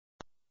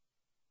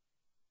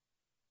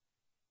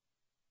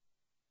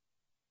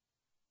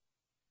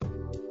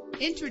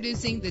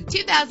Introducing the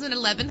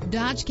 2011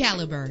 Dodge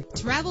Caliber.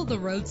 Travel the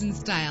roads in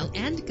style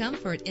and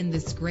comfort in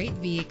this great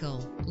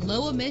vehicle.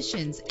 Low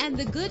emissions and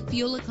the good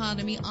fuel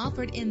economy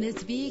offered in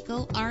this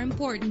vehicle are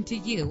important to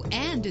you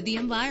and the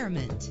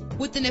environment.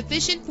 With an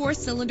efficient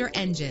 4-cylinder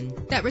engine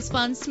that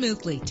responds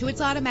smoothly to its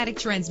automatic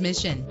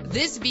transmission,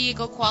 this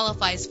vehicle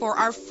qualifies for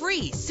our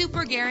free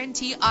Super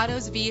Guarantee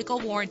Autos Vehicle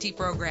Warranty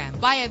Program.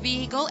 Buy a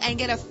vehicle and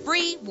get a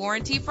free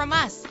warranty from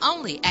us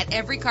only at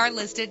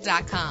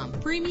everycarlisted.com.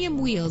 Premium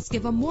wheels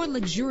give a more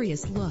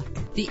luxurious look.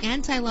 The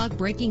anti-lock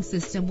braking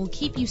system will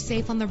keep you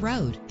safe on the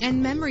road,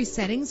 and memory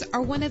settings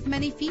are one of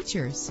many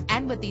features.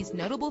 And with these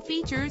notable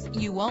features,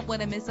 you won't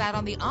want to miss out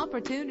on the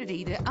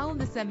opportunity to own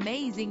this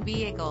amazing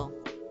vehicle.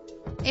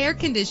 Air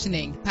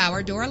conditioning,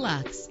 power door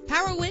locks,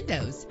 power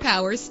windows,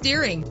 power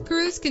steering,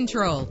 cruise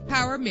control,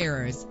 power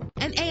mirrors,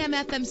 an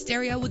AM/FM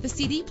stereo with a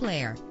CD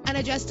player, an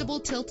adjustable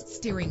tilt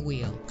steering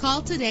wheel.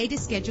 Call today to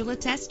schedule a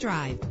test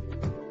drive.